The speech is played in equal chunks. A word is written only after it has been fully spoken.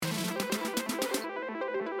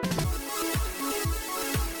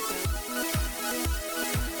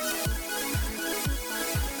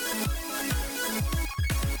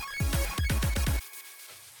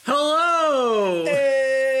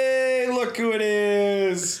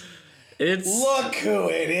Look who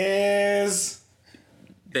it is.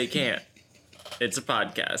 They can't. It's a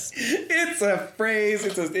podcast. It's a phrase.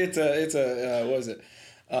 It's a what is it?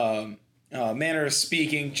 Manner of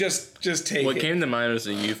speaking. Just take it. What came to mind was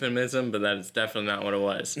a euphemism, but that's definitely not what it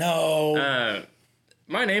was. No.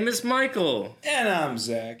 My name is Michael. And I'm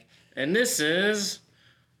Zach. And this is...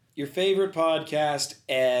 your favorite podcast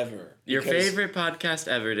ever. Your favorite podcast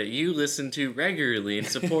ever that you listen to regularly and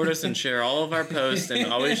support us and share all of our posts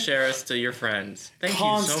and always share us to your friends. Thank you so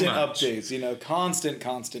much. Constant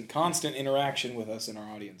updates, constant interaction with us and our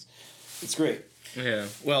audience. It's great. Yeah.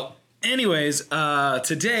 Well, anyways,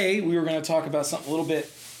 today we were going to talk about something a little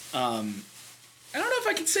bit, I don't know if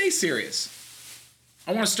I can say serious.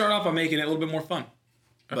 I want to start off by making it a little bit more fun.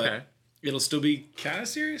 But Okay. it'll still be kind of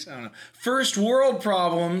serious? I don't know. First world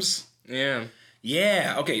problems. Yeah.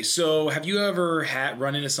 Yeah. Okay. So have you ever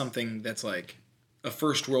run into something that's like a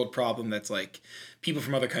first world problem that's like people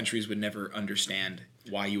from other countries would never understand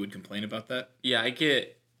why you would complain about that? Yeah, I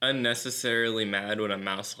get unnecessarily mad when a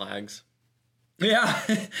mouse lags. Yeah.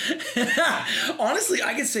 Honestly,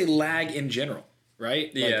 I could say lag in general, right?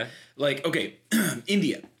 Yeah. Like okay,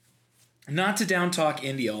 India. Not to down talk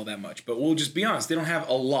India all that much, but we'll just be honest. They don't have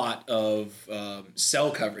a lot of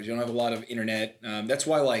cell coverage. They don't have a lot of internet. That's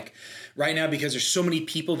why, like, right now, because there's so many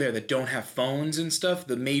people there that don't have phones and stuff,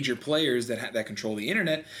 the major players that control the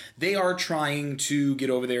internet, they are trying to get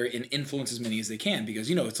over there and influence as many as they can. Because,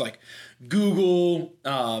 you know, it's like Google,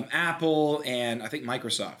 Apple, and I think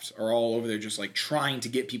Microsoft are all over there just, like, trying to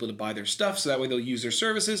get people to buy their stuff so that way they'll use their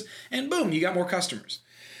services. And boom, you got more customers.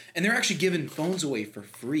 And they're actually giving phones away for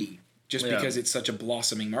free. Just because it's such a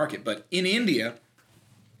blossoming market. But in India,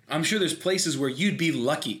 I'm sure there's places where you'd be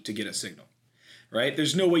lucky to get a signal, right?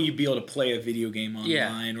 There's no way you'd be able to play a video game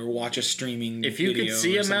online or watch a streaming If you video could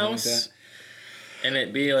see or a something mouse like and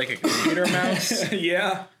it be like a computer mouse, that.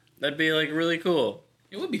 Yeah. that'd be like really cool.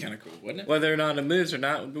 It would be kind of cool, wouldn't it? Whether or not it moves or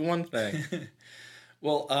not would be one thing.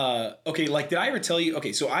 Well, okay, like, did I ever tell you?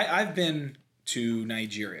 Okay, so I've been to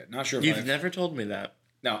Nigeria. Not sure if You've never told me that.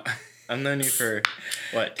 No. I've known you for,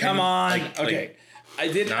 what, 10, Come on. like I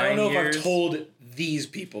don't know years? if I've told these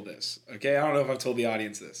people this. Okay, I don't know if I've told the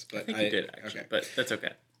audience this, but I think you did, actually. Okay. But that's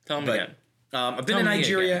okay. Tell them again. I've been to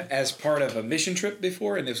Nigeria as part of a mission trip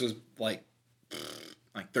before, and this was like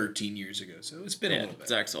 13 years ago, so it's been a little bit.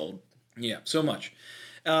 Zach's old. Yeah, so much.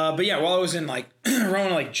 But yeah, while I was in around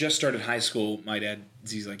when I just started high school, my dad,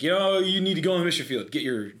 he's like, you need to go on the mission field,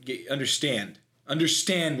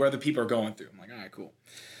 understand where other people are going through. I'm like, all right, cool.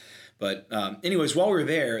 But anyways, while we were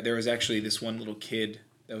there, there was actually this one little kid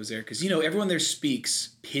that was there. Because, everyone there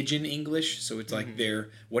speaks Pidgin English. So it's like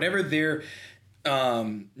whatever their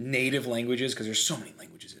native language is. Because there's so many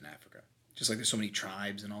languages in Africa. Just like there's so many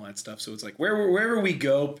tribes and all that stuff. So it's like wherever we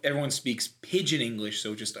go, everyone speaks Pidgin English.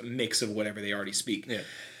 So just a mix of whatever they already speak.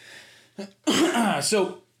 Yeah.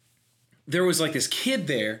 So there was like this kid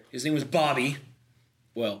there. His name was Bobby.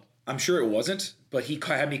 Well, I'm sure it wasn't. But he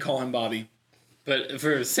had me call him Bobby. But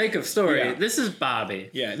for sake of story, This is Bobby.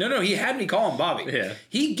 Yeah, no, he had me call him Bobby. Yeah.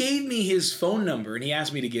 He gave me his phone number, and he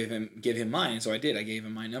asked me to give him mine, so I did. I gave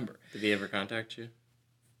him my number. Did he ever contact you?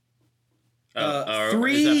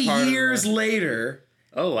 3 years later,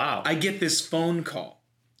 oh wow, I get this phone call.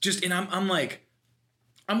 And I'm like,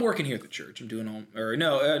 I'm working here at the church. I'm doing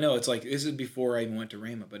no, it's like, this is before I even went to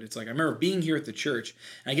Rhema, but it's like, I remember being here at the church,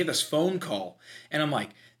 and I get this phone call, and I'm like,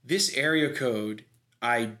 this area code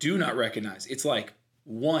I do not recognize. It's like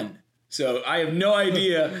 1. So I have no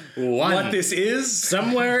idea what this is.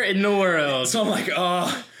 Somewhere in the world. So I'm like,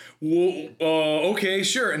 okay,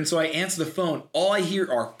 sure. And so I answer the phone. All I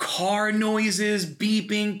hear are car noises,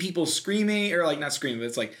 beeping, people screaming, or like not screaming, but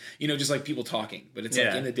it's like, just like people talking, but it's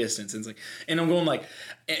like in the distance. And it's like, and I'm going like,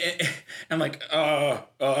 I'm like,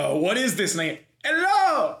 what is this? And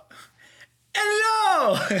hello.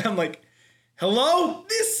 I'm like, hello?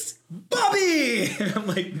 This Bobby! I'm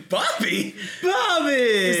like, Bobby?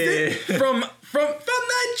 Bobby! From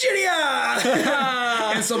Nigeria!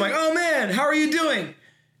 And so I'm like, oh man, how are you doing?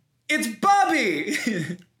 It's Bobby!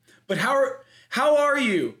 But how are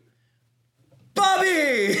you?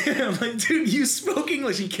 Bobby! I'm like, dude, you spoke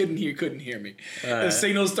English. He couldn't hear me. The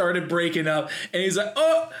signal started breaking up, and he's like,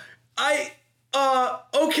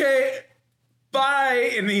 okay,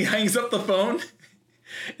 bye. And he hangs up the phone.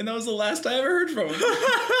 And that was the last I ever heard from him.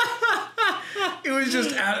 It was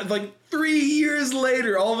just like 3 years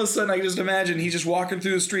later, all of a sudden I can just imagine he's just walking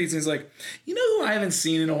through the streets and he's like, you know who I haven't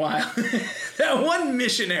seen in a while? That one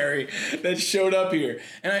missionary that showed up here.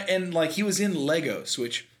 And like he was in Lagos,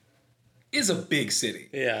 which is a big city.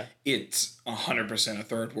 Yeah. It's 100% a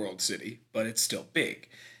third world city, but it's still big.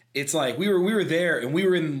 it's like we were there, and we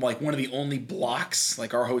were in like one of the only blocks.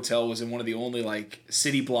 Like our hotel was in one of the only like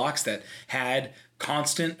city blocks that had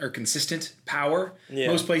constant or consistent power. Yeah.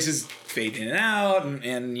 Most places fade in and out,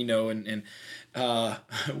 and you know, and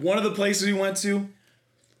one of the places we went to,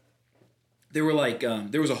 there were like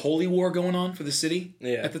there was a holy war going on for the city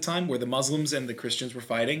at the time, where the Muslims and the Christians were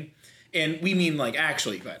fighting, and we mean like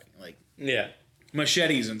actually fighting, like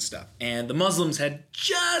machetes and stuff. And the Muslims had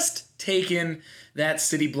just taken that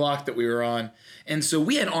city block that we were on, and so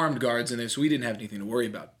we had armed guards in there, so we didn't have anything to worry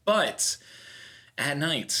about. But at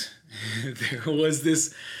night, there's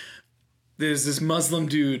this Muslim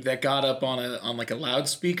dude that got up on like a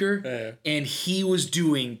loudspeaker, and he was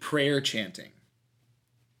doing prayer chanting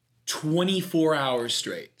 24 hours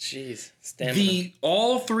straight. Jeez. Stamina.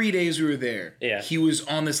 All 3 days we were there, yeah, he was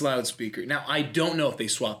on this loudspeaker. Now, I don't know if they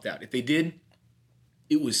swapped out. If they did,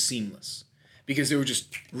 it was seamless. Because they were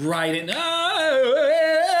just right in, and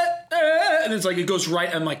it's like, it goes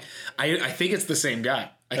right, I'm like, I think it's the same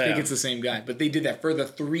guy. I think it's the same guy. But they did that for the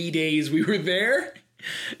 3 days we were there.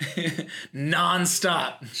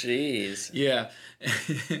 Non-stop. Jeez. Yeah.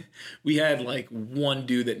 We had like one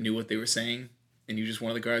dude that knew what they were saying. And you just,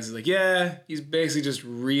 one of the guards is like, yeah, he's basically just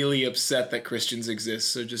really upset that Christians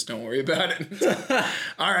exist, so just don't worry about it.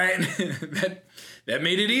 All right. that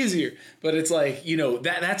made it easier. But it's like, you know,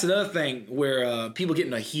 that's another thing where people get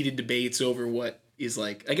into heated debates over what is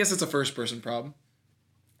like, I guess it's a first person problem.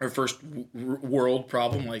 Or first world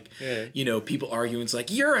problem, like, you know, people arguing, it's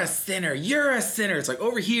like, you're a sinner. It's like,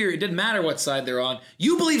 over here, it doesn't matter what side they're on.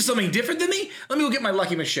 You believe something different than me? Let me go get my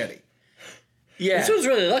lucky machete. Yeah. This one's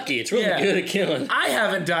really lucky. It's really good at killing. I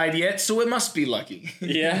haven't died yet, so it must be lucky.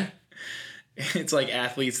 Yeah. It's like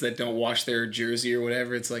athletes that don't wash their jersey or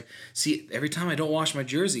whatever. It's like, see, every time I don't wash my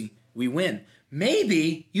jersey, we win.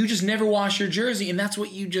 Maybe you just never wash your jersey, and that's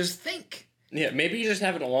what you just think. Yeah, maybe you just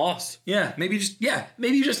haven't lost. Yeah, maybe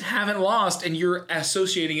you just haven't lost, and you're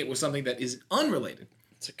associating it with something that is unrelated.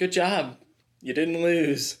 It's a good job. You didn't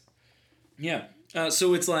lose. Yeah.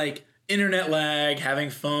 So it's like internet lag, having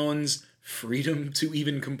phones, freedom to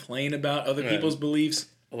even complain about other people's beliefs.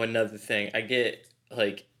 Oh, another thing. I get,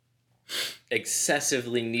 like,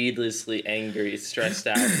 excessively, needlessly angry, stressed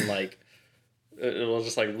out, and, like, it'll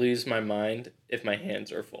just, like, lose my mind if my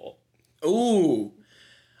hands are full. Ooh.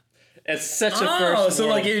 It's such a first so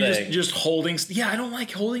like thing. you're just holding. Yeah, I don't like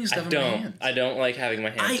holding stuff in my hands. I don't like having my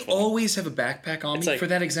hands full. I always have a backpack on me for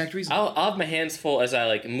that exact reason. I'll have my hands full as I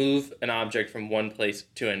like move an object from one place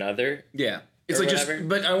to another. Yeah, it's like whatever.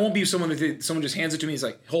 But I won't be someone that someone just hands it to me. It's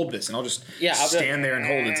like, hold this, and I'll just stand there and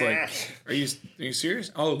hold it. It's like, are you serious?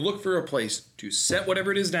 I'll look for a place to set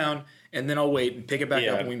whatever it is down, and then I'll wait and pick it back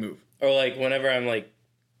up when we move. Or like whenever I'm like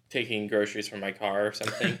taking groceries from my car or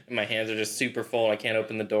something, and my hands are just super full and I can't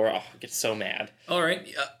open the door, I get so mad. All right.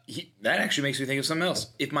 That actually makes me think of something else.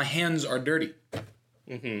 If my hands are dirty,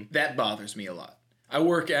 that bothers me a lot. I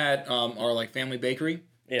work at our like family bakery,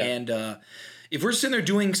 and if we're sitting there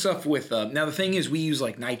doing stuff with, now the thing is we use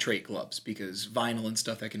like nitrate gloves because vinyl and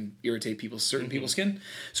stuff that can irritate certain people's skin.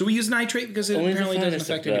 So we use nitrate because it apparently doesn't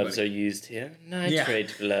affect anybody. Gloves are used here.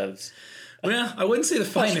 Nitrate gloves. Well, I wouldn't say the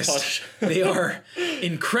finest. Push. They are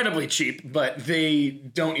incredibly cheap, but they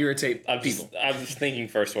don't irritate people. I was thinking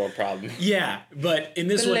first world problem. Yeah, but in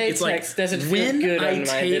this one, it's like when I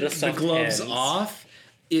take the gloves off,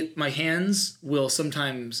 my hands will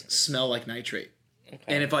sometimes smell like nitrate. Okay.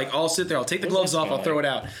 And if like I'll sit there, I'll take the gloves off, I'll throw it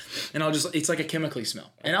out, and it's like a chemically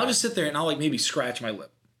smell. And I'll just sit there and I'll like maybe scratch my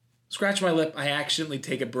lip. I accidentally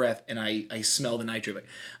take a breath and I smell the nitrate. Like,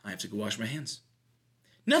 I have to go wash my hands.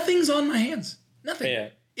 Nothing's on my hands. Nothing. Yeah.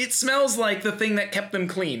 It smells like the thing that kept them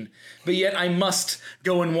clean, but yet I must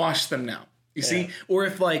go and wash them now. You see? Or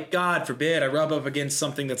if, like, God forbid, I rub up against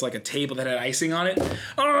something that's like a table that had icing on it.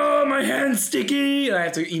 Oh, my hand's sticky! And I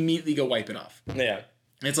have to immediately go wipe it off. Yeah.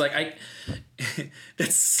 It's like,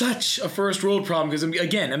 that's such a first world problem because,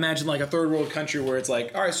 again, imagine like a third world country where it's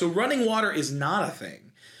like, all right, so running water is not a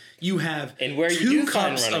thing. You have and where 2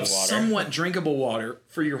 cups of somewhat drinkable water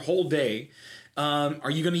for your whole day. Are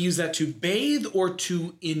you going to use that to bathe or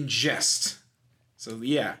to ingest? So,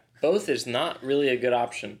 yeah. Both is not really a good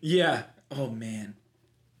option. Yeah. Oh, man.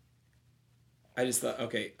 I just thought,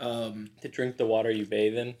 okay. To drink the water you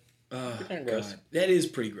bathe in? Pretty gross. That is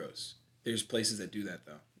pretty gross. There's places that do that,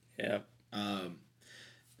 though. Yeah.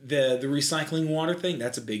 The recycling water thing,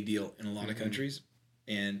 that's a big deal in a lot of countries.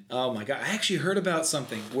 And, oh, my God. I actually heard about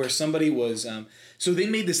something where somebody was... so they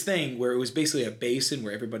made this thing where it was basically a basin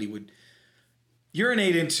where everybody would...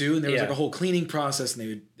 urinate into, and there was like a whole cleaning process,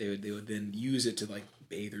 and they would then use it to like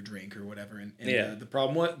bathe or drink or whatever. And the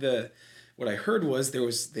problem, what I heard was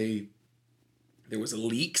they there was a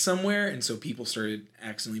leak somewhere, and so people started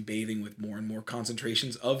accidentally bathing with more and more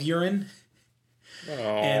concentrations of urine. Oh.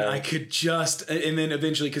 And I could just, and then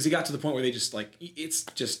eventually, because he got to the point where they just like, it's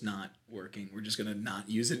just not working. We're just gonna not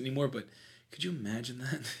use it anymore. But could you imagine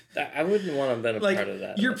that? I wouldn't want to have been a Like, part of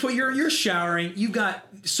that. You're showering. You've got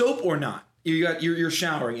soap or not. You're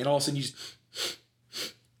showering, and all of a sudden you just.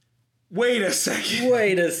 Wait a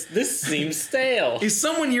second. This seems stale. Is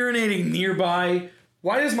someone urinating nearby?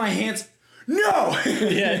 Why does my hands? No.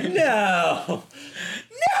 Yeah. No.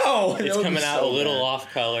 No. It's coming out a little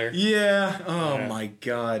off color. Yeah. Oh my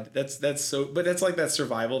God. That's so. But that's like that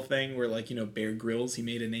survival thing where, like, Bear Grylls, he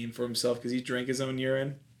made a name for himself because he drank his own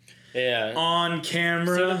urine. Yeah. On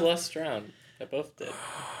camera. So did Les Stroud. They both did.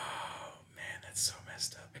 Oh man, that's so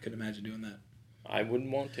messed up. I couldn't imagine doing that. I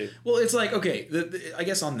wouldn't want to. Well, it's like, okay, I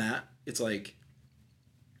guess on that, it's like,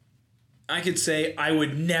 I could say I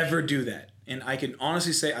would never do that. And I can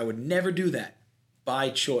honestly say I would never do that by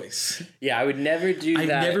choice. Yeah, I would never do that.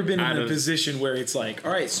 I've never been in a position where it's like,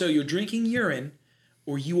 all right, so you're drinking urine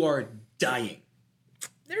or you are dying.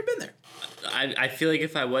 Never been there. I feel like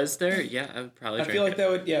if I was there, yeah, I would probably drink I feel like it. that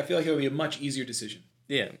would be a much easier decision.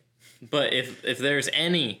 Yeah. But if there's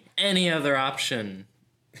any other option,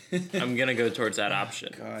 I'm going to go towards that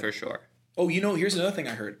option for sure. Oh, here's another thing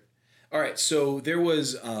I heard. All right, so there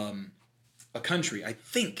was a country, I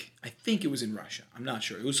think it was in Russia. I'm not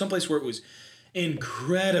sure. It was someplace where it was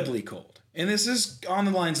incredibly cold. And this is on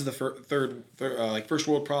the lines of the first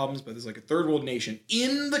world problems, but there's like a third world nation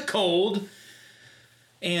in the cold.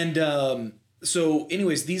 And so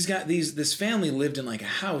anyways, this family lived in like a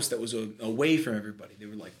house that was away from everybody. They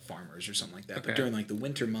were like farmers or something like that. Okay. But during like the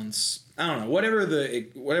winter months, I don't know, whatever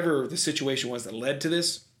the situation was that led to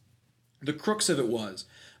this, the crux of it was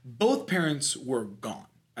both parents were gone.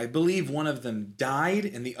 I believe one of them died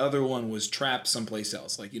and the other one was trapped someplace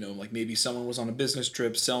else. Like, like maybe someone was on a business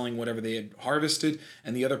trip selling whatever they had harvested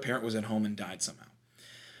and the other parent was at home and died somehow.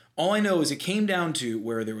 All I know is it came down to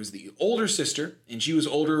where there was the older sister, and she was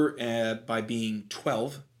older by being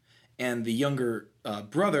 12, and the younger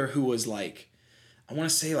brother who was like, I want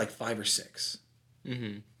to say like 5 or 6.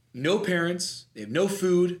 Mm-hmm. No parents. They have no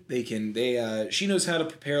food. She knows how to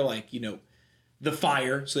prepare like, the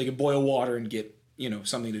fire so they can boil water and get,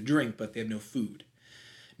 something to drink, but they have no food.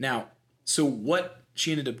 Now, so what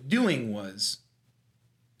she ended up doing was,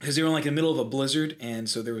 because they were like in the middle of a blizzard, and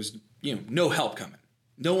so there was, no help coming.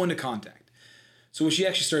 No one to contact. So what she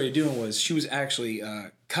actually started doing was she was actually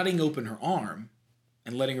cutting open her arm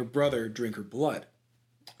and letting her brother drink her blood.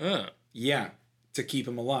 Yeah, to keep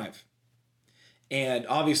him alive. And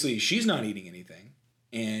obviously she's not eating anything,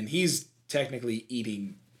 and he's technically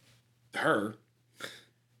eating her.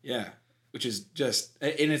 Yeah, which is just,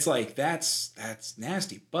 and it's like that's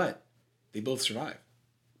nasty, but they both survived.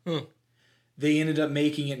 They ended up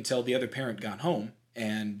making it until the other parent got home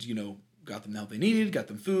and, got them the help they needed, got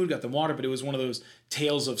them food, got them water, but it was one of those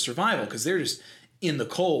tales of survival because they're just in the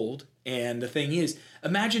cold. And the thing is,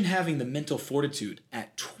 imagine having the mental fortitude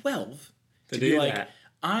at 12 to be like, that.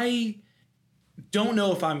 I don't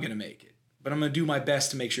know if I'm going to make it, but I'm going to do my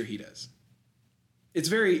best to make sure he does. It's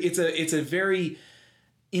a very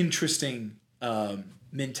interesting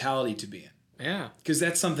mentality to be in. Yeah. Because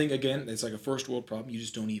that's something, again, it's like a first world problem. You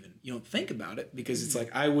just don't think about it because it's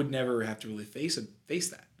like, I would never have to really face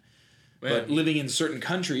that. But living in certain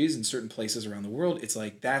countries and certain places around the world, it's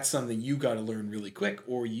like that's something you got to learn really quick,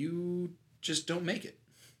 or you just don't make it.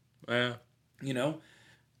 Yeah.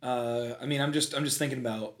 I mean, I'm just thinking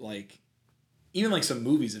about like, even like some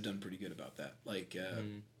movies have done pretty good about that. Like,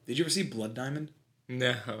 did you ever see Blood Diamond?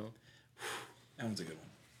 No. That one's a good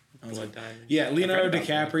one. Blood Diamond. Yeah, Leonardo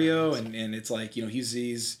DiCaprio, and it's like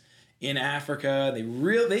he's in Africa. They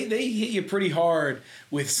hit you pretty hard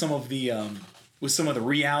with some of the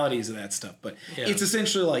realities of that stuff. But it's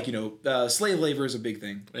essentially like, slave labor is a big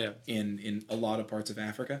thing in a lot of parts of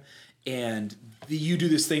Africa. And you do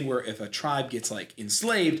this thing where if a tribe gets like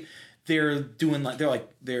enslaved, they're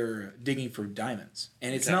digging for diamonds.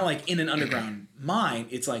 And it's not like in an underground mine.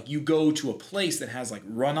 It's like you go to a place that has like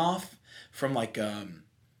runoff from like a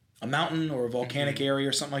mountain or a volcanic area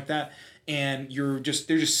or something like that. And they're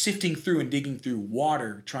just sifting through and digging through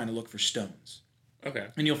water trying to look for stones. Okay.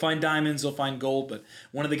 And you'll find diamonds, you'll find gold, but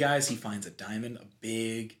one of the guys, he finds a diamond, a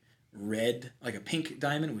big red, like a pink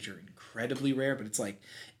diamond, which are incredibly rare, but it's like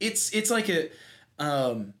it's like a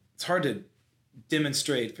it's hard to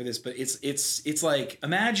demonstrate for this, but it's like,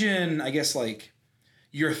 imagine, I guess, like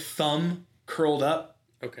your thumb curled up.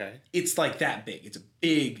 Okay. It's like that big. It's a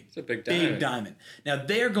big diamond. Now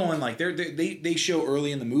they're going like they show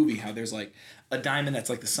early in the movie how there's like a diamond that's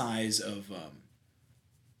like the size of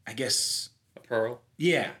I guess pearl.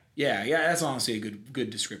 Yeah. That's honestly a good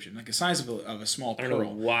description. Like the size of a small I pearl. don't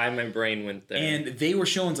know why my brain went there. And they were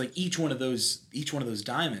showing like each one of those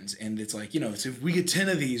diamonds, and it's like, so if we get 10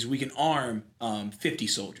 of these, we can arm 50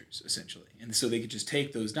 soldiers essentially. And so they could just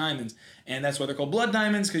take those diamonds, and that's why they're called blood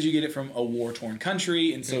diamonds, because you get it from a war-torn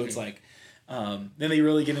country. And so it's like, then they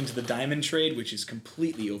really get into the diamond trade, which is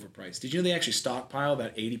completely overpriced. Did you know they actually stockpile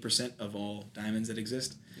about 80% of all diamonds that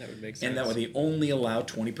exist? That would make sense. And that way they only allow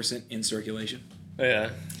 20% in circulation. Yeah.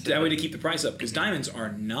 That way to keep the price up, because diamonds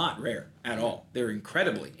are not rare at all. They're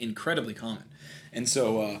incredibly common. And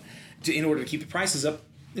so in order to keep the prices up,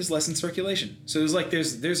 there's less in circulation. So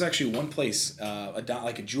there's actually one place,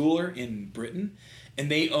 like a jeweler in Britain,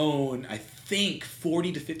 and they own, I think,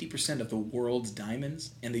 40 to 50% of the world's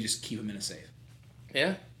diamonds, and they just keep them in a safe.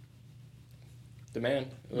 Yeah. Demand.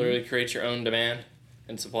 Literally create your own demand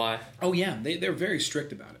and supply. Oh yeah, they're very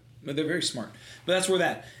strict about it. But they're very smart. But that's where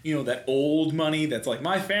that old money that's like,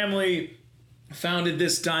 my family founded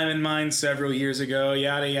this diamond mine several years ago,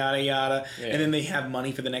 yada, yada, yada. Yeah. And then they have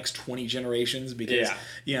money for the next 20 generations because,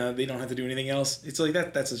 they don't have to do anything else. It's like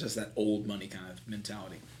that's just that old money kind of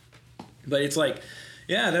mentality. But it's like,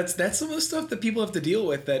 that's some of the stuff that people have to deal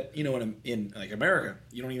with that, in like America,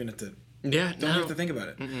 you don't even have to. Yeah, don't have to think about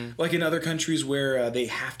it. Mm-mm. Like in other countries where they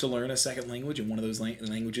have to learn a second language, and one of those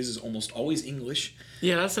languages is almost always English.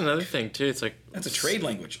 Yeah, that's another thing too. It's like that's a trade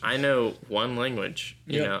language. I know one language.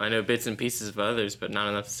 You know, I know bits and pieces of others, but not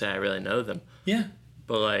enough to say I really know them. Yeah,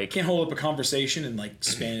 but like can't hold up a conversation in like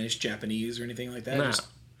Spanish, Japanese, or anything like that. No.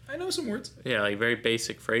 I know some words. Yeah, like very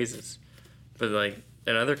basic phrases, but like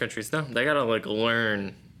in other countries, no, they gotta like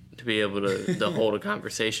learn to be able to hold a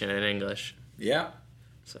conversation in English. Yeah.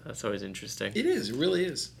 So that's always interesting. It is. It really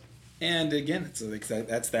is. And again, it's like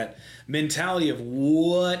that's that mentality of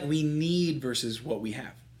what we need versus what we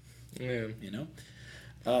have. Yeah.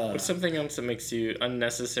 What's something else that makes you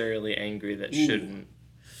unnecessarily angry that shouldn't?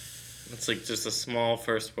 It's like just a small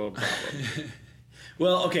first world problem.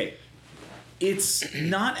 Well, okay. It's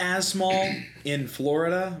not as small in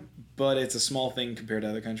Florida, but it's a small thing compared to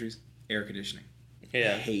other countries. Air conditioning.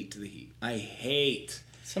 Yeah. I hate the heat.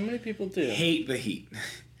 So many people do. Hate the heat.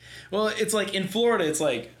 Well, it's like in Florida, it's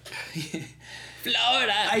like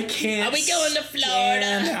Florida. I can't. Are we going to Florida?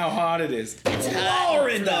 Stand how hot it is. It's hot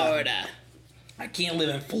in Florida. I can't live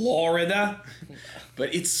in Florida,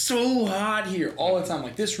 but it's so hot here all the time.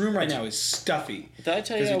 Like this room right now is stuffy. Did I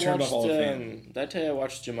tell you I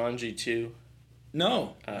watched Jumanji 2?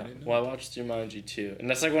 No. I watched Jumanji 2, and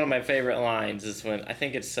that's like one of my favorite lines. Is when I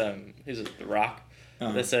think it's who's it, The Rock.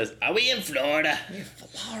 That says, "Are we in Florida?" In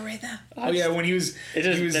Florida. Oh yeah, when he was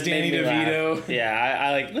Danny DeVito. Laugh. Yeah,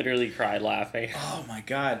 I like literally cried laughing. Oh my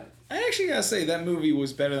god! I actually gotta say that movie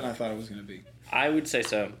was better than I thought it was gonna be. I would say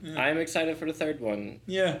so. Yeah. I'm excited for the third one.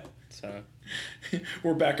 Yeah. So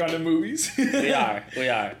we're back on the movies. We are.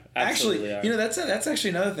 Absolutely actually, that's actually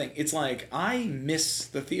another thing. It's like I miss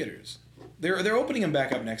the theaters. They're opening them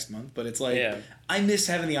back up next month, but it's like I miss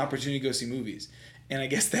having the opportunity to go see movies. And I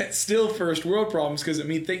guess that's still first world problems because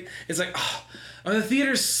it's like, are the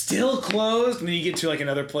theaters still closed? And then you get to like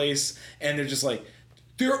another place and they're just like,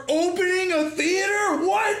 they're opening a theater?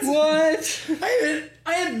 What? I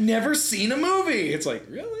have never seen a movie. It's like,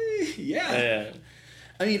 really? Yeah.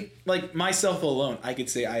 I mean, like myself alone, I could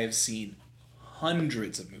say I have seen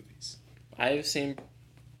hundreds of movies.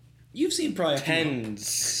 You've seen probably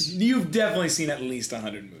tens. You've definitely seen at least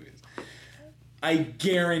 100 movies. I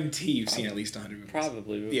guarantee you've seen at least 100 movies.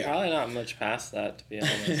 Probably. Probably not much past that, to be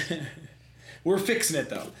honest. We're fixing it,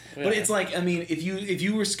 though. Yeah. But it's like, I mean, if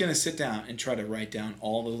you were going to sit down and try to write down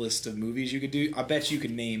all the list of movies you could do, I bet you could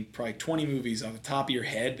name probably 20 movies off the top of your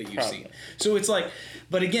head that you've seen. So it's like,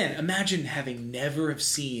 but again, imagine having never have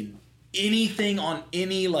seen anything on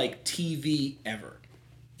any, like, TV ever.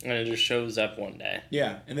 And it just shows up one day.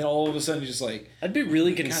 Yeah, and then all of a sudden, you're just like... That'd be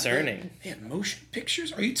really concerning. They had motion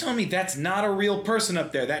pictures? Are you telling me that's not a real person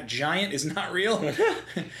up there? That giant is not real?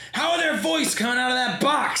 How are their voice coming out of that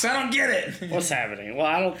box? I don't get it. What's happening? Well,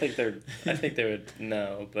 I think they would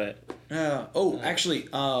know, but... Actually,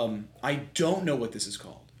 I don't know what this is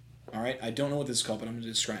called. All right? I don't know what this is called, but I'm going to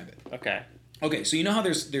describe it. Okay, so you know how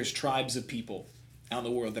there's tribes of people out in the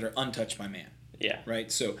world that are untouched by man? Yeah.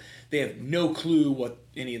 Right? So they have no clue what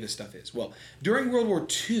any of this stuff is. Well, during World War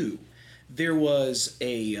II, there was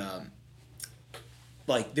a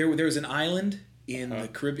there was an island in the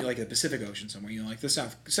Caribbean, like the Pacific Ocean somewhere, like the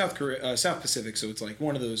South Pacific, so it's like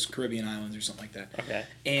one of those Caribbean islands or something like that. Okay.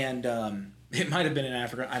 And it might have been in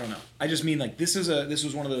Africa, I don't know. I just mean like this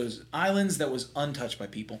was one of those islands that was untouched by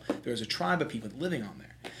people. There was a tribe of people living on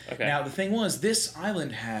there. Okay. Now the thing was, this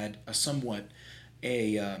island had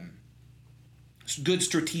good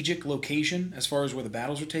strategic location as far as where the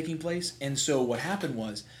battles were taking place. And so what happened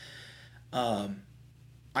was,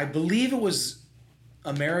 I believe it was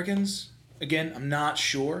Americans. Again, I'm not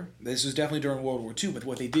sure. This was definitely during World War II. But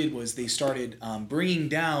what they did was they started bringing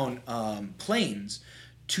down planes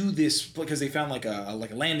to this, because they found like a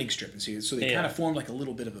landing strip, and so they kind of formed like a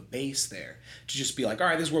little bit of a base there to just be like, all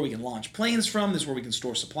right, this is where we can launch planes from. This is where we can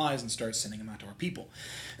store supplies and start sending them out to our people.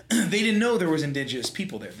 They didn't know there was indigenous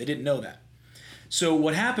people there. They didn't know that. So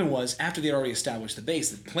what happened was, after they had already established the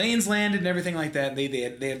base, the planes landed and everything like that. They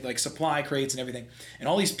had like supply crates and everything, and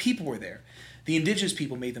all these people were there. The indigenous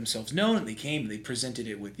people made themselves known, and they came and they presented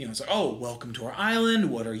it with, it's like, oh, welcome to our island.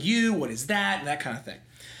 What are you? What is that? And that kind of thing.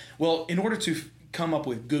 Well, in order to come up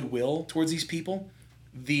with goodwill towards these people,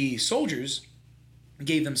 the soldiers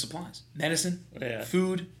gave them supplies, medicine,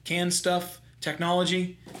 food, canned stuff,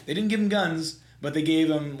 technology. They didn't give them guns, but they gave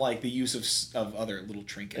them like the use of other little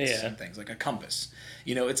trinkets and things, like a compass.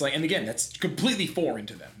 It's like, and again, that's completely foreign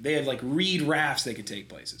to them. They had like reed rafts they could take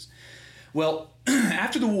places. Well,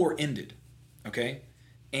 after the war ended, okay,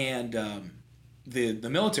 and the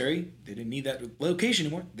military, they didn't need that location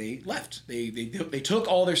anymore. They left. They took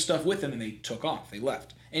all their stuff with them and they took off. They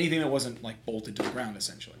left. Anything that wasn't like bolted to the ground,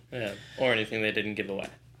 essentially. Yeah, or anything they didn't give away.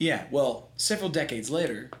 Yeah, well, several decades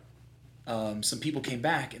later, some people came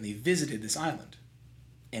back and they visited this island.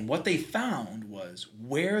 And what they found was,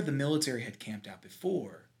 where the military had camped out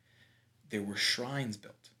before, there were shrines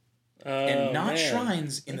built. And not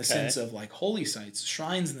shrines in the sense of like holy sites,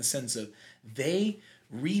 shrines in the sense of they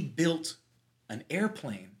rebuilt an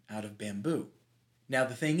airplane out of bamboo. Now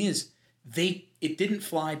the thing is, it didn't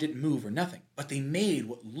fly, didn't move or nothing, but they made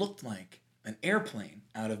what looked like an airplane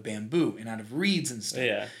out of bamboo and out of reeds and stuff.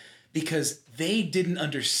 Yeah. Because they didn't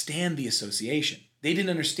understand the association. They didn't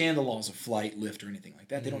understand the laws of flight, lift, or anything like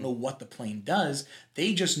that. They don't know what the plane does.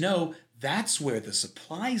 They just know that's where the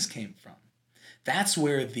supplies came from. That's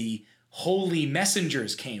where the holy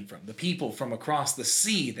messengers came from, the people from across the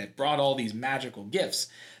sea that brought all these magical gifts.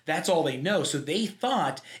 That's all they know. So they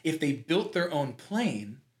thought if they built their own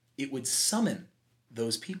plane, it would summon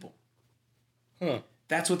those people.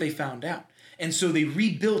 That's what they found out. And so they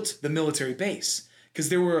rebuilt the military base, because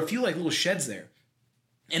there were a few like little sheds there.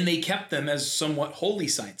 And they kept them as somewhat holy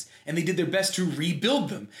sites. And they did their best to rebuild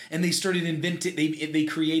them. And they started inventing, they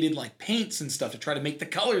created like paints and stuff to try to make the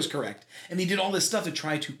colors correct. And they did all this stuff to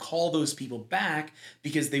try to call those people back,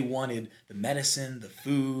 because they wanted the medicine, the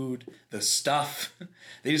food, the stuff.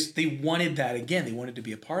 They wanted that again. They wanted to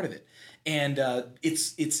be a part of it. And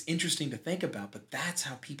it's interesting to think about, but that's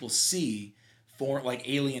how people see for like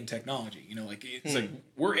alien technology. It's like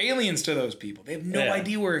we're aliens to those people. They have no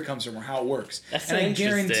idea where it comes from or how it works. That's and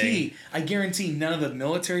interesting. I guarantee none of the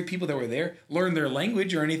military people that were there learned their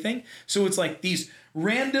language or anything. So it's like these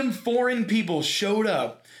random foreign people showed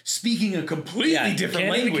up speaking a completely different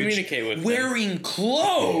language, wearing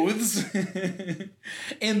clothes,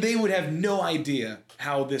 and they would have no idea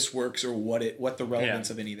how this works or what the relevance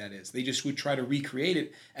of any of that is. They just would try to recreate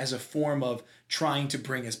it as a form of trying to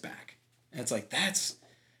bring us back. And it's like, that's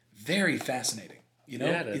very fascinating.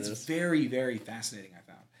 It's very, very fascinating, I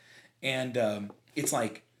found. And it's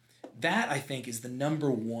like, that I think is the number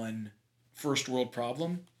one first world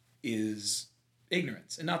problem, is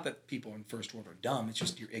ignorance. And not that people in first world are dumb, it's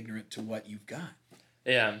just you're ignorant to what you've got.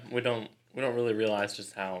 Yeah, we don't really realize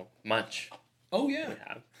just how much we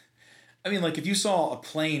have. I mean, like, if you saw a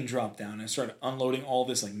plane drop down and started unloading all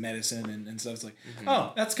this, like, medicine and stuff, it's like,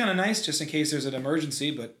 oh, that's kind of nice just in case there's an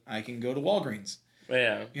emergency, but I can go to Walgreens.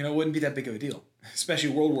 Yeah. It wouldn't be that big of a deal,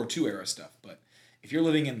 especially World War II era stuff. But if you're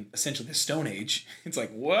living in essentially the Stone Age, it's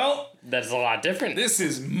like, well, that's a lot different. This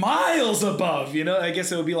is miles above, I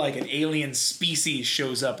guess it would be like an alien species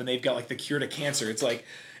shows up and they've got, like, the cure to cancer. It's like,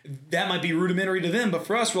 that might be rudimentary to them, but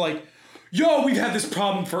for us, we're like, yo, we've had this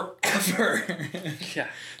problem forever. Yeah.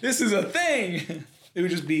 This is a thing. It would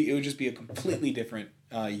just be a completely different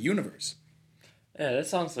universe. Yeah, that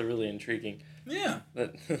sounds really intriguing. Yeah.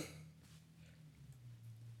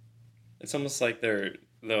 It's almost like they're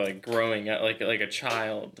like growing up, like a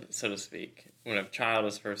child, so to speak. When a child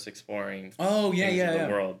is first exploring the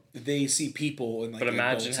world. They see people and like, but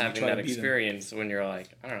imagine having that experience when you're like,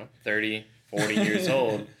 I don't know, 30, 40 years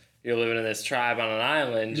old. You're living in this tribe on an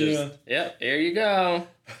island. Yep, here you go.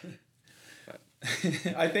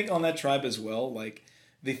 I think on that tribe as well, like,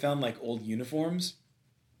 they found, like, old uniforms.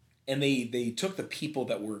 And they took the people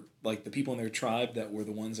that were, like, the people in their tribe that were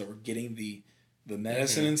the ones that were getting the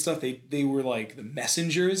medicine and stuff. They were, like, the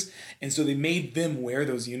messengers. And so they made them wear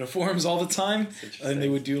those uniforms all the time. And they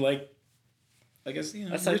would do, like, I guess,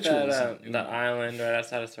 that's like that island right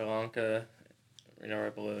outside of Sri Lanka,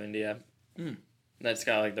 right below India. That's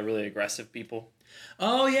got like the really aggressive people.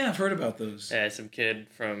 Oh yeah, I've heard about those. Yeah, some kid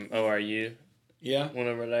from ORU. Yeah. Went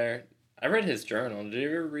over there. I read his journal. Did you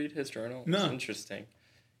ever read his journal? No. It's interesting.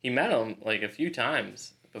 He met him like a few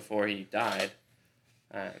times before he died.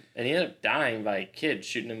 And he ended up dying by a kid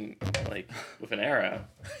shooting him like with an arrow.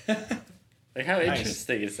 Like how Nice.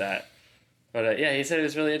 interesting is that? But yeah, he said it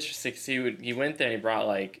was really interesting because he went there and he brought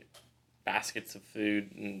like baskets of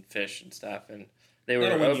food and fish and stuff, and they were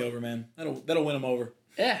That'll win you over, man. That'll win him over.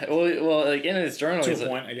 Yeah, well, like in his journal, To a he's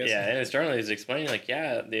point, I guess. Yeah, in his journal, he's explaining like,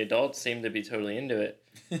 yeah, the adults seemed to be totally into it,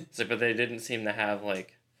 it's like, but they didn't seem to have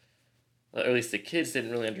like, or at least the kids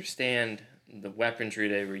didn't really understand the weaponry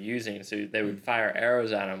they were using, so they would fire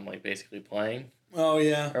arrows at him, like basically playing. Oh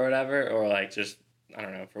yeah. Or whatever, or like just I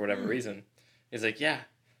don't know for whatever reason. He's like, yeah,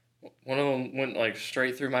 one of them went like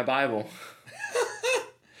straight through my Bible.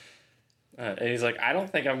 And he's like, I don't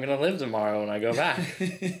think I'm going to live tomorrow when I go back.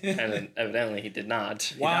 And then evidently he did not.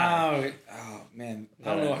 He Wow. died. Oh, man.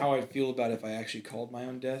 I don't know how I'd feel about it if I actually called my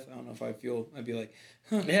own death. I don't know if I'd be like,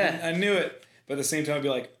 huh, Yeah. I knew it. But at the same time, I'd be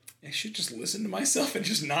like, I should just listen to myself and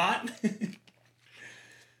just not.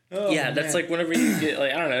 Yeah, that's like whenever you get,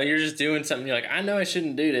 like, I don't know, you're just doing something, you're like, I know I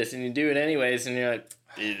shouldn't do this, and you do it anyways, and you're like,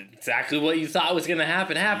 exactly what you thought was going to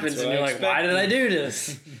happen happens, and you're like, why did I do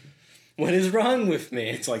this? What is wrong with me?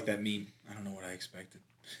 It's like that meme. I don't know what I expected.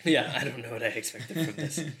 Yeah, I don't know what I expected from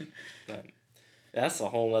this. But that's a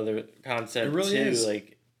whole other concept, it really too, is.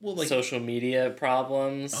 like Well, social media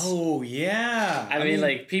problems. Oh, yeah. I mean,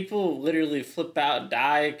 like, people literally flip out,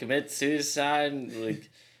 die, commit suicide, and, like,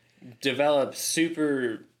 develop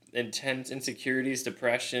super intense insecurities,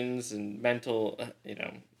 depressions, and mental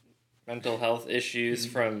health issues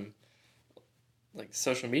from, like,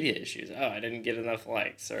 social media issues. Oh, I didn't get enough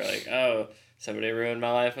likes. Or, like, oh, somebody ruined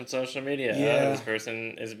my life on social media. Yeah. Oh, this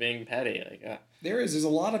person is being petty. Like, There's a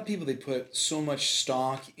lot of people, they put so much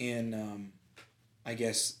stock in, I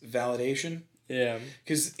guess, validation. yeah.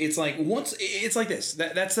 Because it's like it's like this.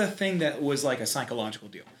 That's the thing that was like a psychological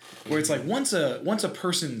deal, where it's like once a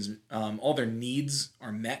person's all their needs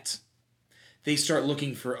are met, they start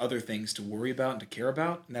looking for other things to worry about and to care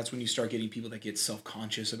about, and that's when you start getting people that get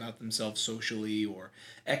self-conscious about themselves socially or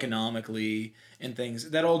economically and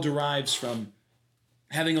things. That all derives from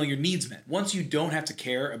having all your needs met. Once you don't have to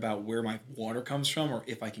care about where my water comes from or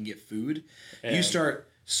if I can get food, you start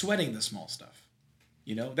sweating the small stuff.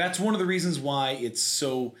 You know, that's one of the reasons why it's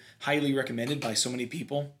so highly recommended by so many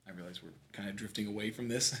people. I realize we're kind of drifting away from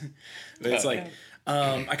this, but it's like,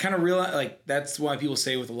 I kind of realize, like, that's why people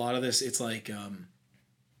say with a lot of this, it's like,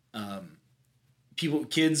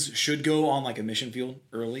 kids should go on like a mission field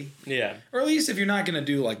early. Yeah. Or at least if you're not going to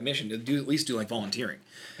do like mission, at least do like volunteering.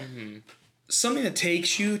 Mm-hmm. Something that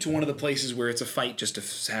takes you to one of the places where it's a fight just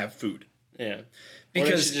to have food. Yeah. Because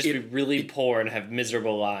or they should just be really poor and have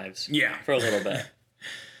miserable lives. Yeah. For a little bit.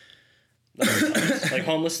 Like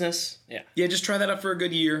homelessness? Yeah. Yeah, just try that out for a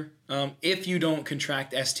good year. If you don't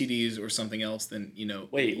contract STDs or something else, then,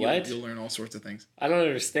 Wait, what? You'll learn all sorts of things. I don't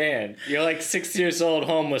understand. You're like 6 years old,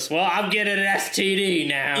 homeless. Well, I'm getting an STD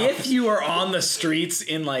now. If you are on the streets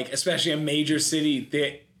in, like, especially a major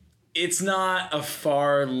city, it's not a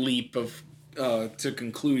far leap of to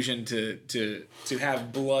conclusion to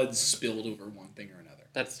have blood spilled over one thing or another.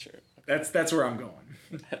 That's true. That's where I'm going.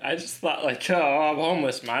 I just thought, like, oh, I'm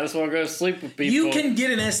homeless. Might as well go sleep with people. You can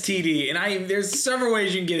get an STD, and there's several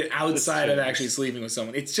ways you can get it outside of actually sleeping with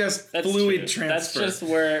someone. It's just fluid transfer. That's just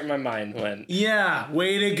where my mind went. Yeah,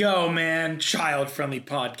 way to go, man. Child-friendly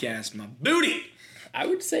podcast, my booty. I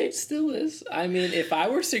would say it still is. I mean, if I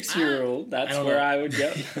were 6-year-old, that's where I would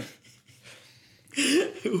go.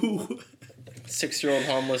 6-year-old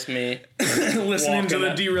homeless me. Listening to the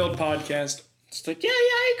Derailed podcast. It's like, yeah,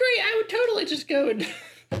 I agree. I would totally just go and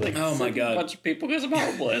like, oh my God, a bunch of people because I'm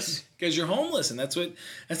homeless. Because you're homeless, and that's what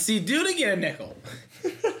you do to get a nickel.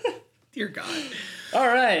 Dear God. All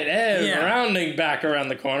right, and rounding back around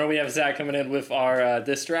the corner, we have Zach coming in with our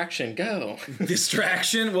distraction. Go.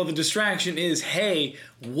 Distraction? Well, the distraction is, hey,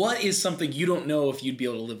 what is something you don't know if you'd be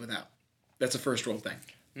able to live without? That's a first world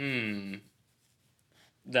thing.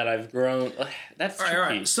 That I've grown. That's tricky. All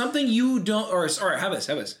right. Something you don't, or have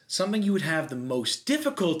this. Something you would have the most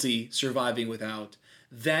difficulty surviving without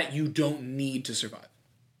that you don't need to survive.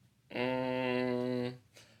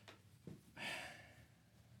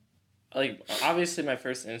 Like, obviously my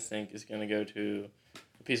first instinct is going to go to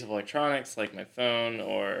a piece of electronics like my phone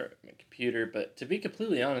or my computer, but to be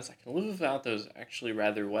completely honest, I can live without those actually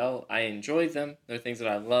rather well. I enjoy them. They're things that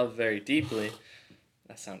I love very deeply.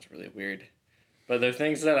 That sounds really weird. But they're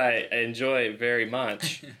things that I enjoy very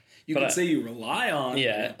much. You can say you rely on.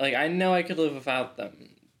 Yeah, like I know I could live without them.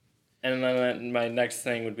 And then my next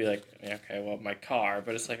thing would be like, okay, well, my car.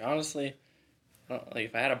 But it's like, honestly, like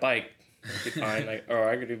if I had a bike, it'd be fine. Like, or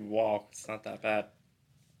I could even walk. It's not that bad.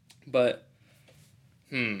 But,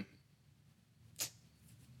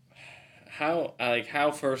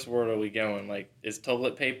 how first world are we going? Like, is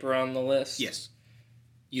toilet paper on the list? Yes.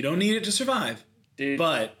 You don't need it to survive. Dude,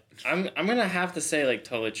 but I'm gonna have to say like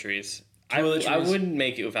toiletries. I Toiletries. wouldn't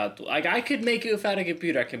make it without, like, I could make it without a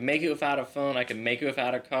computer. I could make it without a phone. I could make it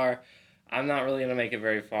without a car. I'm not really gonna make it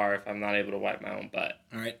very far if I'm not able to wipe my own butt.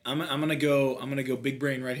 all right, I'm gonna go big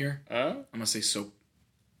brain right here. Huh? I'm gonna say soap.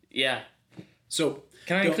 Yeah. Soap.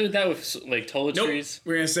 Can I include that with like Nope. toiletries?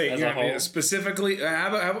 We're gonna say as a whole? specifically. I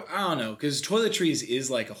don't know, because toiletries is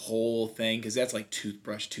like a whole thing. Because that's like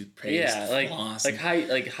toothbrush, toothpaste, Yeah, like floss,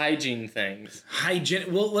 hygiene things.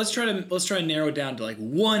 hygiene. Well, let's try to narrow it down to like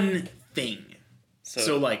one thing.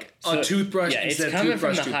 So like a toothbrush. Yeah, it's instead of coming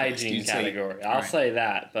from toothbrush, the toothpaste. hygiene You'd say- category. I'll Alright. say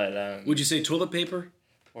that, but Would you say toilet paper?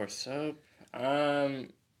 or soap.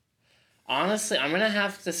 Honestly, I'm gonna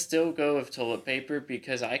have to still go with toilet paper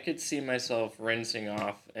because I could see myself rinsing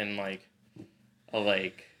off in like a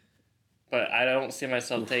lake, but I don't see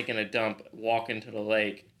myself taking a dump, walking to the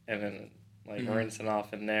lake, and then like rinsing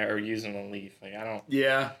off in there or using a leaf. Like I don't.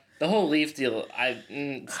 Yeah. The whole leaf deal,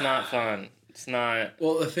 it's not fun. It's not.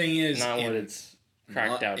 Well, the thing is, Not what it's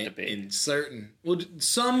cracked out to be. In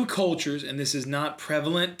some cultures, and this is not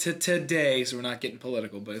prevalent to today, so we're not getting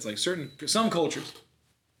political, but it's like some cultures,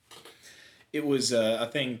 it was a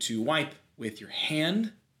thing to wipe with your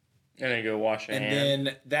hand, And then go wash your hand. and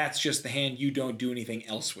then that's just the hand you don't do anything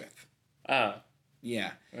else with. Oh,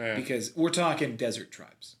 Yeah, Yeah. because we're talking desert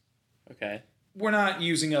tribes. okay. We're not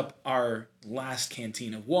using up our last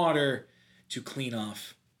canteen of water to clean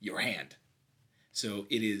off your hand. So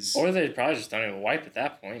it is... Or they probably just don't even wipe at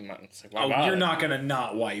that point. It's like, why Oh, bother? you're not going to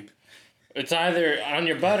not wipe. It's either on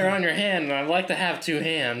your butt or on your hand, and I'd like to have two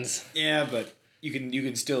hands. Yeah, but you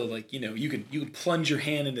can still, like, you could plunge your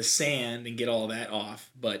hand into sand and get all that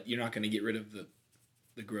off, but you're not going to get rid of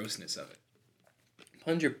the grossness of it.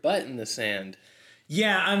 Plunge your butt in the sand.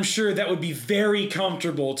 Yeah, I'm sure that would be very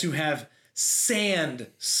comfortable to have sand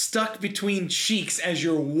stuck between cheeks as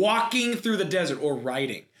you're walking through the desert or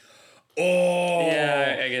riding. Oh,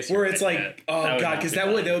 Yeah, I guess where you're it's right, like, yeah. oh That would god, not because be that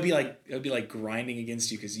fun. would be like grinding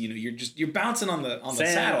against you because you're bouncing on the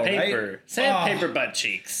saddle, Sandpaper. right? Sandpaper butt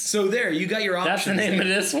cheeks. So there, you got your options. That's the name there. of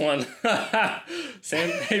this one.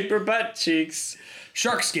 Sandpaper butt cheeks.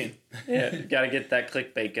 Shark skin. Yeah, you gotta get that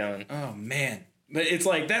clickbait going. Oh man, but it's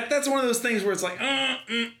like that's one of those things where it's like, I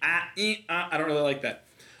don't really like that.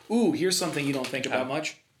 Ooh, here's something you don't think about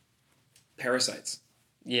much. Parasites.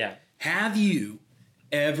 Yeah. Have you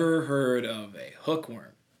ever heard of a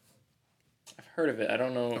hookworm? I've heard of it. I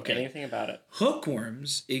don't know anything about it.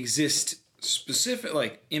 Hookworms exist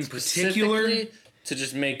in particular Specifically to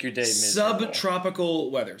just make your day miserable.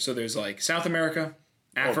 subtropical weather. So there's like South America,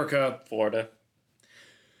 Africa. Florida.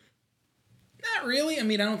 Not really. I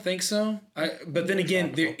mean, I don't think so. But then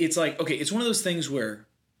again, it's like, okay, it's one of those things where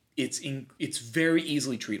it's very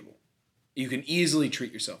easily treatable. You can easily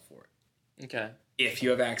treat yourself for it Okay. if you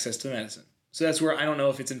have access to medicine. So that's where I don't know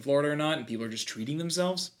if it's in Florida or not, and people are just treating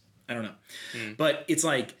themselves. I don't know, but it's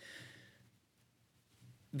like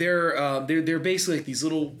they're basically like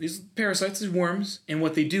these parasites, these worms, and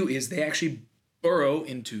what they do is they actually burrow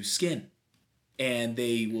into skin, and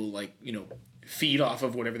they will feed off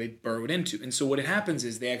of whatever they burrowed into. And so what happens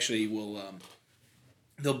is they actually will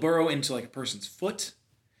they'll burrow into like a person's foot,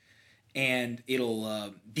 and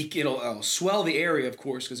it'll swell the area, of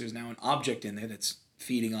course, because there's now an object in there that's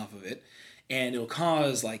feeding off of it. And it'll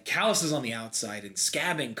cause like calluses on the outside and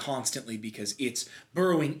scabbing constantly because it's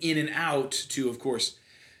burrowing in and out to, of course,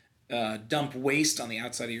 dump waste on the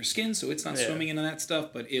outside of your skin. So it's not swimming into that stuff,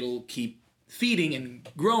 but it'll keep feeding and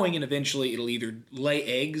growing, and eventually it'll either lay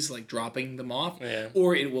eggs, like dropping them off,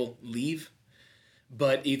 or it will leave.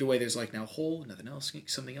 But either way, there's like now a hole,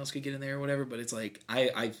 something else could get in there or whatever. But it's like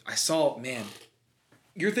I saw, man,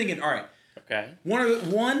 you're thinking, all right. Okay.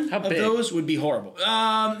 One of big? those would be horrible.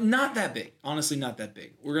 Not that big. Honestly, not that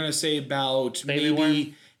big. We're gonna say about Baby maybe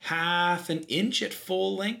worm? half an inch at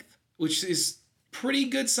full length, which is pretty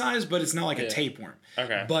good size, but it's not like a tapeworm.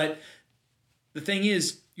 Okay. But the thing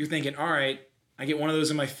is, you're thinking, all right, I get one of those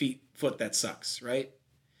in my foot, that sucks, right?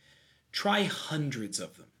 Try hundreds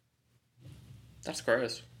of them. That's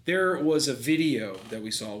gross. There was a video that we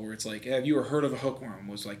saw where it's like, have you ever heard of a hookworm?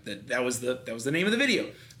 Was like that was the name of the video.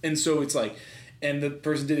 And so it's like, and the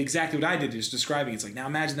person did exactly what I did, just describing. It's like, now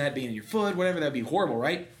imagine that being in your foot, whatever, that'd be horrible,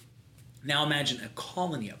 right? Now imagine a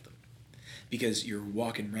colony of them, because you're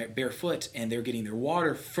walking barefoot and they're getting their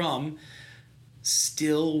water from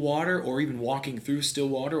still water, or even walking through still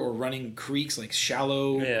water, or running creeks, like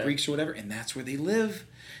shallow creeks or whatever, and that's where they live.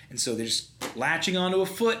 And so they're just latching onto a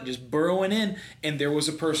foot and just burrowing in. And there was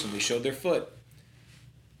a person, they showed their foot.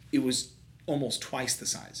 It was almost twice the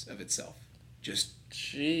size of itself.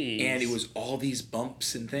 Jeez. And it was all these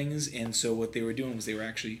bumps and things. And so what they were doing was they were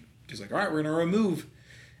actually just like, all right, we're going to remove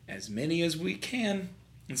as many as we can.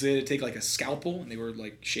 And so they had to take like a scalpel, and they were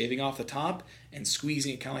like shaving off the top and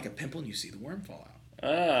squeezing it kind of like a pimple, and you see the worm fall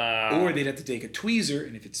out. Or they'd have to take a tweezer,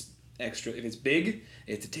 and if it's big,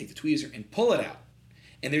 they have to take the tweezer and pull it out.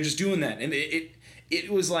 And they're just doing that. And it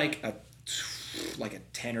was like a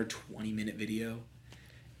 10 or 20 minute video.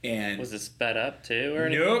 And was it sped up too, or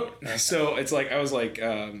anything? Nope. So it's like I was like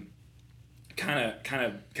kind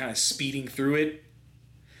of speeding through it.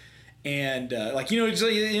 And like just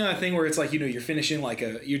like, a thing where it's like you're finishing like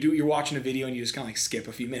you're watching a video and you just kind of like skip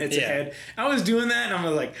a few minutes ahead. I was doing that and I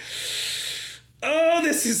was like, oh,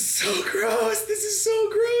 this is so gross. This is so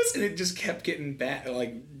gross, and it just kept getting bad.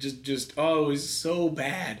 Like just it was so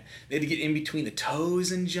bad. They had to get in between the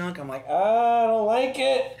toes and junk. I'm like, I don't like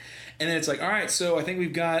it. And then it's like, all right, so I think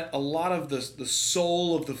we've got a lot of the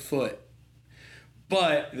sole of the foot.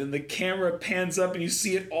 But then the camera pans up and you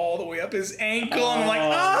see it all the way up his ankle. And I'm like,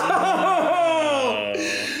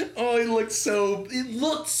 oh, it looked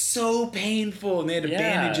so painful. And they had to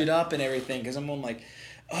bandage it up and everything. Because I'm like,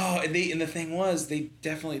 oh, and the thing was, they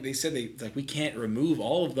said we can't remove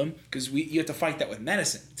all of them because you have to fight that with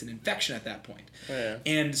medicine. It's an infection at that point. Yeah.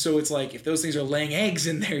 And so it's like, if those things are laying eggs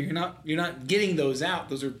in there, you're not getting those out.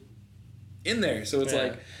 Those are in there. So it's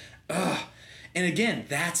like, ugh. And again,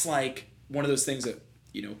 that's like one of those things that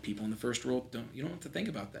people in the first world don't have to think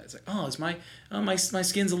about that. It's like, oh, my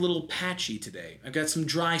skin's a little patchy today. I've got some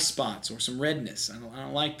dry spots or some redness. I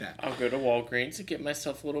don't like that. I'll go to Walgreens and get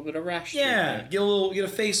myself a little bit of rash. Yeah, get a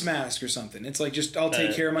face mask or something. It's like, just I'll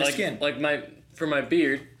take care of my skin. Like for my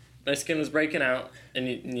beard, my skin was breaking out, and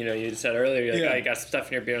you said earlier, you're like, I got some stuff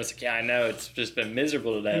in your beard. I was like, yeah, I know, it's just been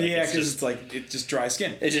miserable today. Yeah, because it's just dry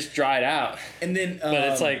skin. It just dried out. And then, but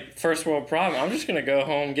it's like first world problem. I'm just gonna go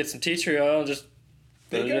home, get some tea tree oil, and just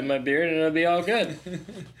put it in my beard, and it'll be all good.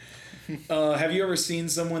 Have you ever seen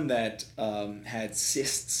someone that had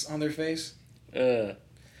cysts on their face? The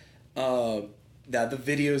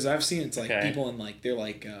videos I've seen, it's like people in like they're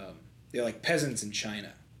like peasants in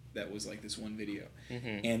China. That was like this one video,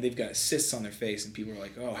 and they've got cysts on their face, and people are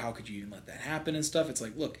like, "Oh, how could you even let that happen?" and stuff. It's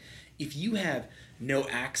like, look, if you have no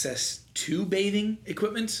access to bathing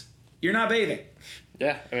equipment, you're not bathing.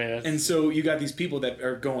 Yeah, I mean, and so you got these people that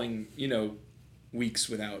are going, weeks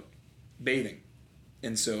without bathing,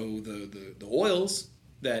 and so the oils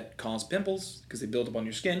that cause pimples, because they build up on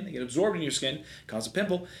your skin, they get absorbed in your skin, cause a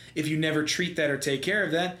pimple. If you never treat that or take care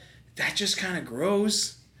of that, that just kind of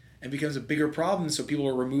grows and becomes a bigger problem. So people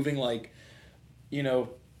are removing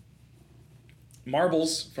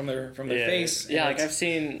marbles from their face. Yeah, like I've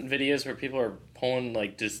seen videos where people are pulling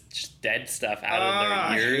like just dead stuff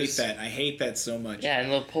out of their ears. I hate that so much. Yeah,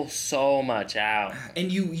 and they'll pull so much out.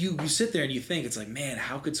 And you sit there and you think, it's like, man,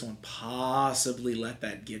 how could someone possibly let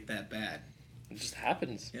that get that bad? It just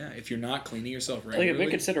happens. Yeah, if you're not cleaning yourself regularly. Like a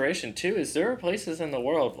big consideration too is there are places in the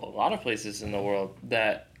world, a lot of places in the world,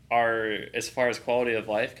 that are, as far as quality of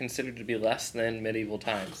life, considered to be less than medieval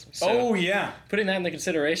times. So putting that in the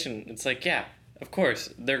consideration, it's like, yeah, of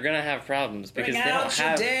course, they're going to have problems because they don't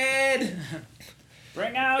have...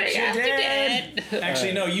 Bring out your dead!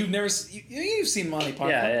 Actually, no, you've seen Monty Python.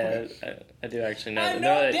 Yeah, I do actually know. I'm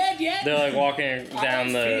not dead yet! They're like walking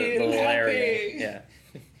down the little area. Yeah.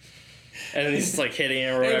 And then he's like hitting it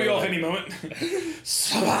or whatever. It'll be off any moment.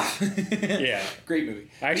 Yeah. Great movie.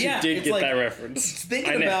 I actually did get that reference.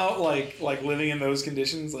 Thinking about like living in those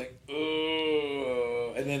conditions, like,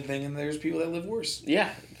 oh, and then thinking there's people that live worse. Yeah,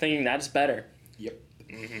 thinking that's better. Yep.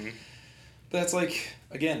 Mm-hmm. But that's like,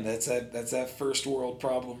 again, that's that first world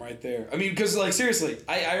problem right there. I mean, because like seriously,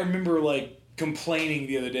 I remember like complaining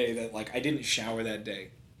the other day that like I didn't shower that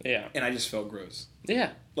day. Yeah. And I just felt gross.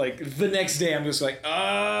 Yeah. Like the next day, I'm just like,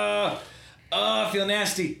 I feel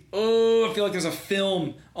nasty. Oh, I feel like there's a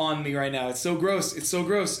film on me right now. It's so gross. It's so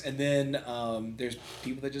gross. And then there's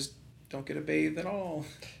people that just don't get a bathe at all.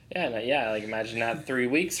 Yeah, like imagine that 3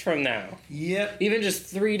 weeks from now. Yep. Even just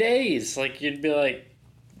 3 days. Like you'd be like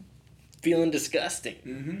feeling disgusting.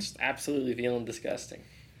 Mm-hmm. Just absolutely feeling disgusting.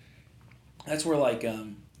 That's where like,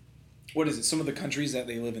 what is it? Some of the countries that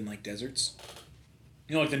they live in like deserts.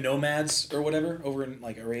 Like the nomads or whatever over in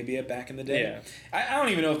like Arabia back in the day. Yeah. I don't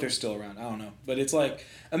even know if they're still around. I don't know. But it's like,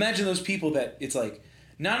 imagine those people that it's like,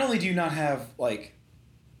 not only do you not have like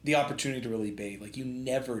the opportunity to really bathe, like you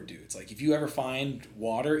never do. It's like if you ever find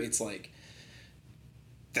water, it's like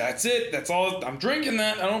that's it. That's all. I'm drinking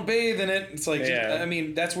that. I don't bathe in it. It's like, Yeah. I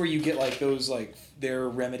mean, that's where you get like those like their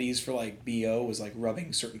remedies for like BO was like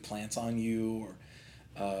rubbing certain plants on you or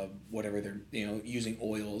whatever they're using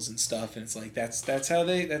oils and stuff. And it's like that's how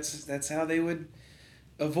they would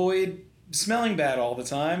avoid smelling bad all the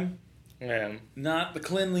time. Yeah. Not the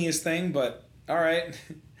cleanliest thing, but all right,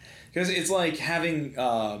 because it's like having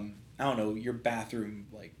I don't know, your bathroom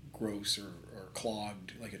like gross or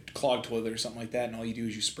clogged, like a clogged toilet or something like that, and all you do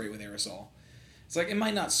is you spray with aerosol. It's like, it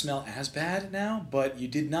might not smell as bad now, but you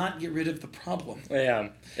did not get rid of the problem. Yeah,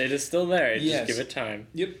 it is still there. Yes. Just give it time.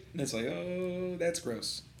 Yep. It's like, oh, that's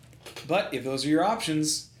gross. But if those are your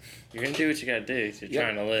options, you're going to do what you got to do if you're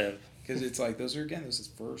trying to live. Because it's like,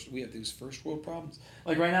 we have these first world problems.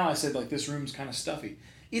 Like right now I said, like, this room's kind of stuffy.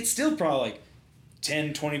 It's still probably like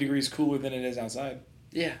 10, 20 degrees cooler than it is outside.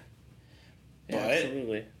 Yeah. But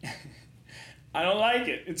absolutely. I don't like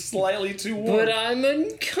it. It's slightly too warm. But I'm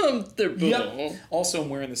uncomfortable. Yep. Also, I'm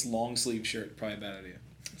wearing this long sleeve shirt. Probably a bad idea.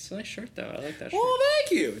 It's a nice shirt, though. I like that shirt. Oh,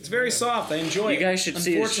 thank you. It's very soft. I enjoy it. You guys should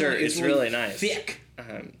see his shirt. It's really nice. Thick.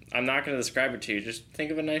 I'm not going to describe it to you. Just think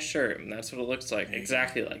of a nice shirt, and that's what it looks like.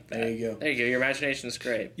 Exactly like that. There you go. There you go. Your imagination's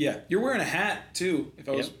great. Yeah. You're wearing a hat, too. If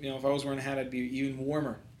I was, if I was wearing a hat, I'd be even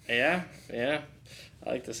warmer. Yeah. I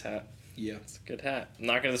like this hat. Yeah. It's a good hat. I'm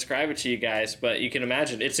not going to describe it to you guys, but you can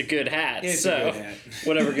imagine it's a good hat. It's a good hat.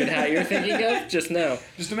 Whatever good hat you're thinking of, just know.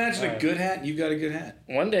 Just imagine a good hat, and you've got a good hat.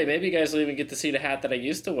 One day, maybe you guys will even get to see the hat that I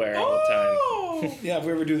used to wear all the time. Yeah, if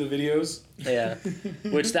we ever do the videos. Yeah.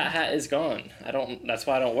 Which that hat is gone. That's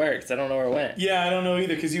why I don't wear it, because I don't know where it went. Yeah, I don't know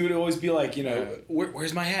either, because you would always be like,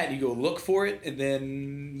 where's my hat? And you go look for it, and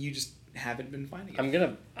then you just haven't been finding it.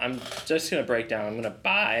 I'm just gonna break down. I'm gonna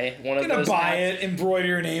buy one of those. Gonna buy hats. it, embroider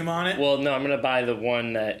your name on it. Well, no, I'm gonna buy the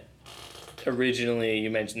one that originally you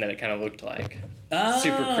mentioned that it kind of looked like.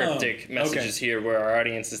 Super cryptic messages here, where our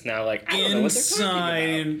audience is now like, I don't know what they're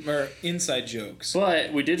talking about. Or inside jokes.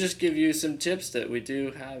 But we did just give you some tips that we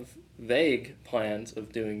do have vague plans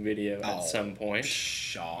of doing video at some point.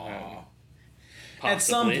 At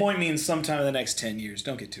some point means sometime in the next 10 years.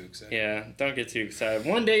 Don't get too excited. Yeah, don't get too excited.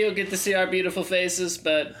 One day you'll get to see our beautiful faces,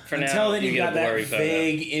 but for now, until then, you got get a blurry that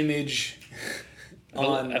vague image.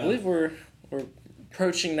 I believe we're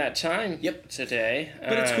approaching that time. Today,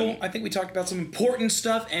 but it's cool. I think we talked about some important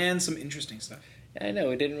stuff and some interesting stuff. I know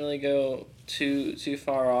we didn't really go too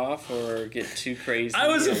far off or get too crazy. I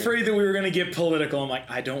was afraid that we were going to get political. I'm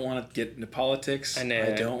like, I don't want to get into politics. I know.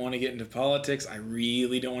 I don't want to get into politics. I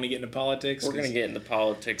really don't want to get into politics. We're going to get into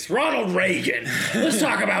politics. Ronald Reagan. Let's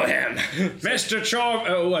talk about him. Mr.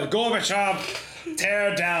 Gorbachev,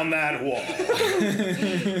 tear down that wall.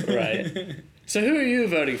 Right. So who are you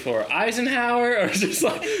voting for? Eisenhower, or just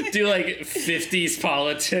like do like 50s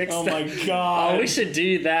politics? Oh my god! Oh, we should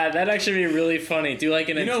do that. That'd actually be really funny. Do like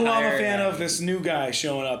an entire. You know who I'm a fan of? This new guy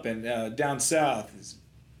showing up in down south is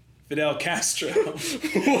Fidel Castro.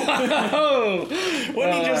 Whoa!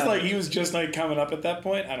 He was just like coming up at that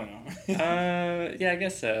point? I don't know. Yeah, I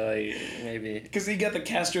guess so. Like maybe because you got the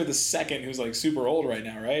Castro the second, who's like super old right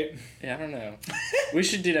now, right? Yeah, I don't know. We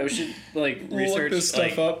should do that. We should like research look this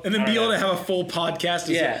stuff up, and then be able to have a full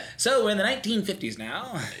podcast. So we're in the 1950s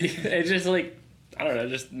now. It just like I don't know,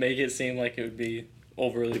 just make it seem like it would be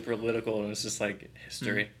overly political, and it's just like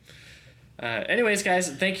history. Anyways, guys,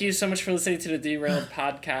 thank you so much for listening to the Derailed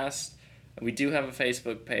podcast. We do have a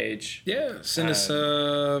Facebook page. Yeah, send us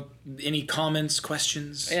any comments,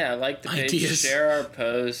 questions. Yeah, like the page, ideas. Share our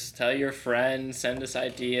posts, tell your friends, send us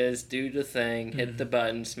ideas, do the thing, hit the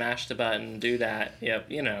button, smash the button, do that. Yep,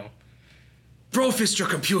 you know. Bro fist your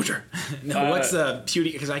computer. No, what's the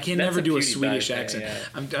beauty? Because I can never do a Swedish accent.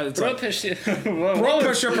 Yeah. Bro fist your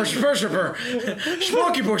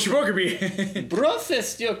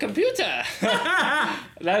computer.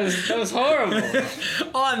 That was horrible.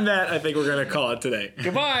 On that, I think we're gonna call it today.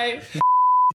 Goodbye.